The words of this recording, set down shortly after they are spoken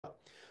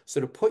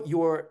So to put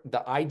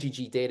the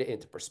IgG data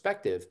into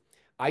perspective,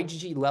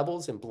 IgG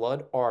levels in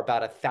blood are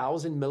about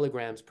 1,000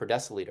 milligrams per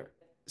deciliter.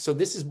 So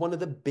this is one of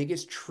the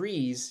biggest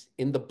trees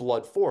in the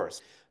blood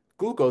forest.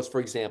 Glucose, for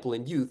example,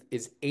 in youth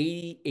is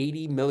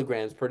 80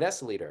 milligrams per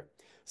deciliter.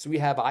 So we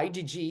have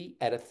IgG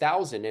at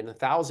 1,000, and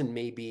 1,000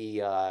 may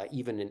be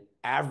even an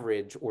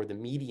average or the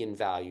median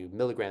value,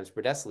 milligrams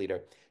per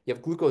deciliter. You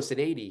have glucose at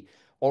 80.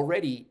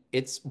 Already,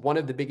 it's one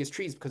of the biggest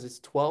trees because it's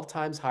 12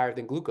 times higher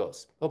than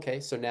glucose. Okay,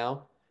 so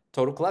now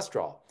total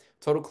cholesterol.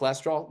 Total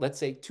cholesterol, let's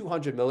say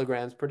 200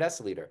 milligrams per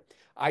deciliter.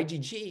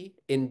 IgG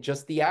in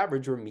just the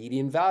average or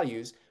median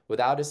values,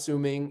 without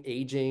assuming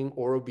aging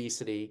or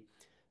obesity,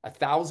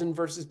 1,000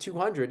 versus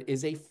 200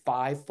 is a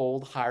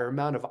five-fold higher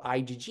amount of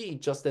IgG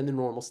just than the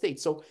normal state.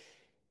 So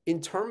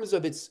in terms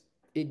of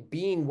it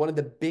being one of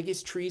the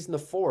biggest trees in the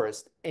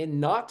forest and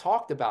not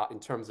talked about in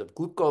terms of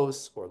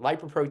glucose or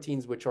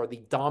lipoproteins, which are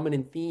the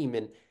dominant theme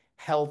in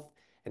health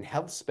and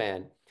health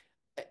span,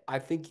 I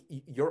think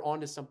you're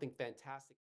onto something fantastic.